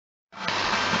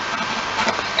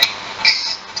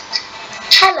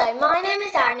Hello, my name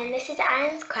is Aaron and this is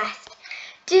Aaron's Quest.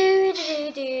 Do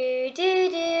do do do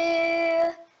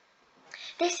do.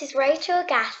 This is Rachel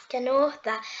Gask, an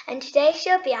author, and today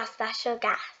she'll be our special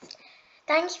guest.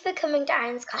 Thank you for coming to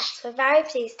Aaron's Quest. We're very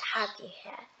pleased to have you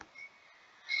here.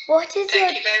 What is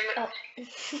Thank you very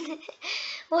much.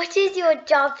 What is your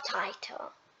job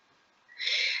title?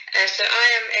 So I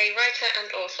am a writer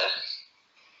and author.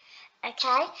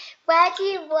 Okay. Where do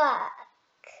you work?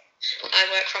 I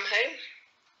work from home.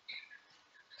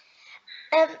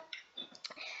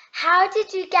 How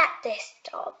did you get this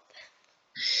job?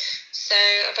 So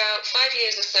about 5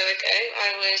 years or so ago,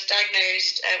 I was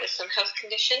diagnosed with some health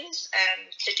conditions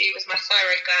to do with my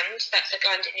thyroid gland. That's a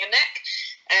gland in your neck.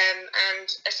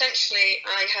 And essentially,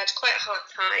 I had quite a hard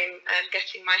time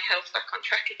getting my health back on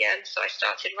track again. So I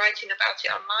started writing about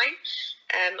it online.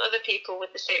 Other people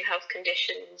with the same health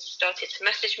conditions started to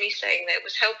message me saying that it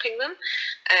was helping them.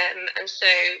 And so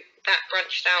that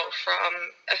branched out from,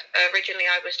 originally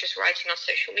I was just writing on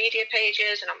social media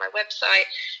pages and on my website,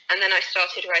 and then I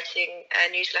started writing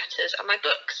newsletters on my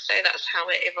books. So that's how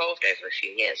it evolved over a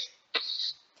few years.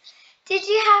 Did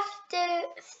you have to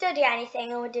study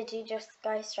anything, or did you just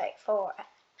go straight for it?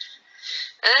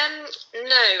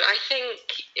 No, I think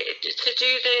to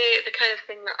do the kind of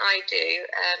thing that I do,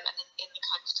 and in the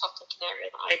kind of topic and area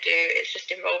that I do, it's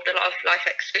just involved a lot of life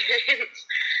experience,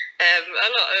 a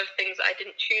lot of things that I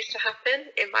didn't choose to happen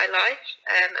in my life,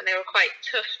 and they were quite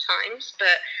tough times,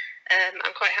 but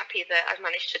I'm quite happy that I've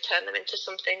managed to turn them into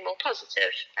something more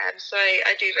positive. So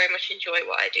I do very much enjoy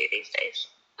what I do these days.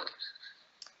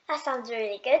 That sounds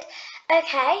really good.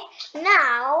 Okay,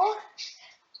 now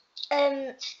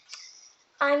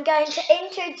I'm going to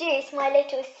introduce my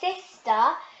little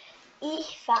sister,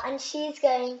 Aoife, and she's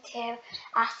going to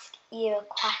ask you a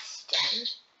question.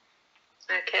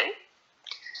 Okay.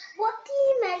 What do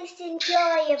you most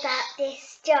enjoy about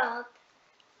this job?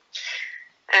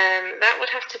 That would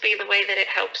have to be the way that it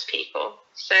helps people.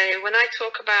 So when I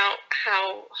talk about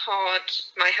how hard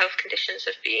my health conditions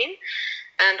have been,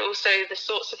 and also the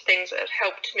sorts of things that have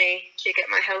helped me to get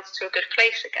my health to a good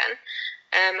place again,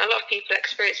 a lot of people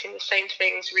experiencing the same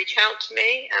things reach out to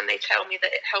me, and they tell me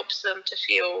that it helps them to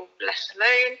feel less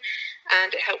alone,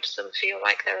 and it helps them feel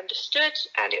like they're understood,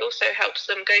 and it also helps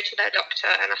them go to their doctor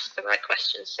and ask the right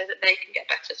questions so that they can get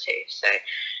better too. So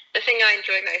the thing I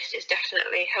enjoy most is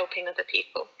definitely helping other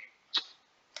people.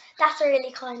 That's a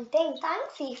really kind thing.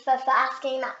 Thanks, Aoife, for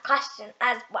asking that question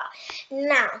as well.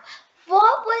 Now,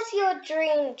 what was your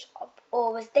dream job,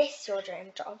 or was this your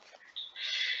dream job?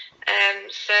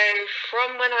 So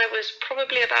from when I was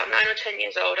probably about 9 or 10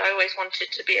 years old, I always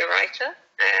wanted to be a writer.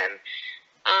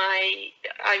 I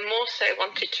more so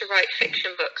wanted to write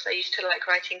fiction books. I used to like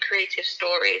writing creative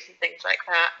stories and things like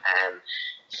that.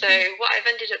 So what I've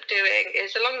ended up doing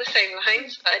is along the same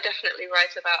lines, but I definitely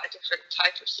write about a different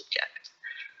type of subject.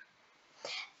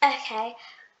 Okay.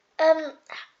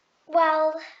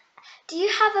 Well, do you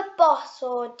have a boss,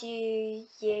 or do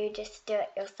you just do it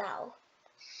yourself?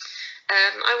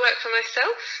 I work for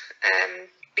myself.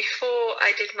 Before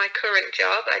I did my current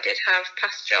job, I did have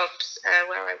past jobs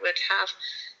where I would have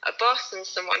a boss and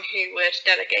someone who would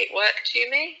delegate work to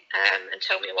me and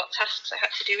tell me what tasks I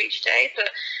had to do each day.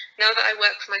 But now that I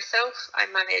work for myself, I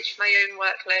manage my own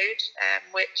workload,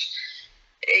 which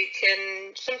it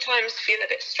can sometimes feel a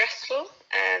bit stressful.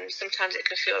 Sometimes it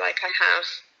can feel like I have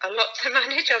a lot to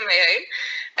manage on my own,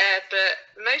 but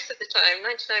most of the time,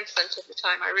 99% of the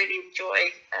time, I really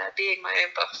enjoy being my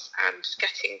own boss and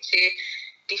getting to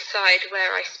decide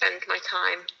where I spend my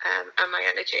time and my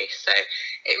energy. So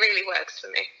it really works for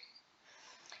me.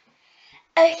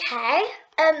 Okay.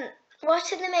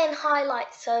 What are the main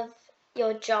highlights of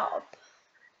your job?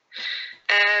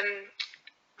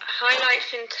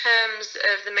 Highlights in terms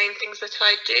of the main things that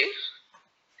I do.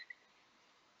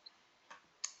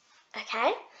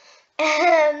 Okay.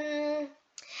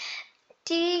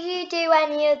 Do you do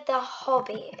any of the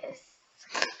hobbies?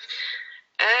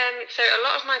 So a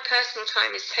lot of my personal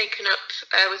time is taken up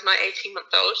with my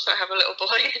 18-month-old, so I have a little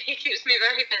boy and he keeps me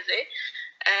very busy.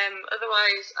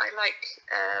 Otherwise, I like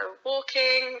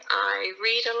walking, I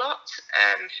read a lot,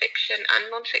 fiction and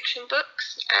non-fiction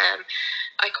books.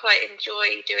 I quite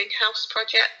enjoy doing house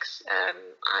projects.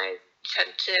 I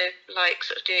tend to like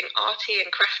sort of doing arty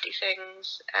and crafty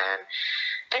things.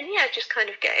 And yeah, just kind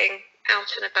of getting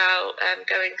out and about,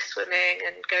 going swimming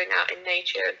and going out in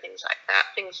nature and things like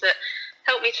that. Things that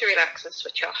help me to relax and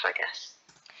switch off, I guess.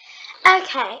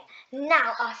 Okay,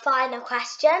 now our final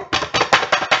question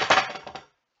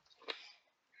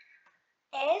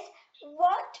is,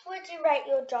 what would you rate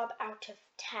your job out of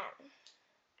 10?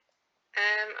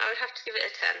 I would have to give it a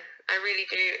 10. I really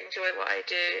do enjoy what I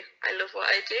do. I love what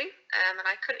I do, and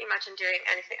I couldn't imagine doing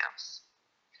anything else.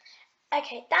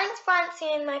 Okay, thanks for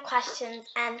answering my questions,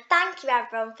 and thank you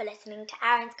everyone for listening to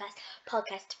Aaron's Quest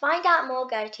podcast. To find out more,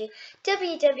 go to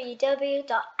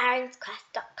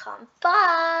www.aaronsquest.com.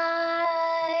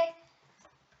 Bye!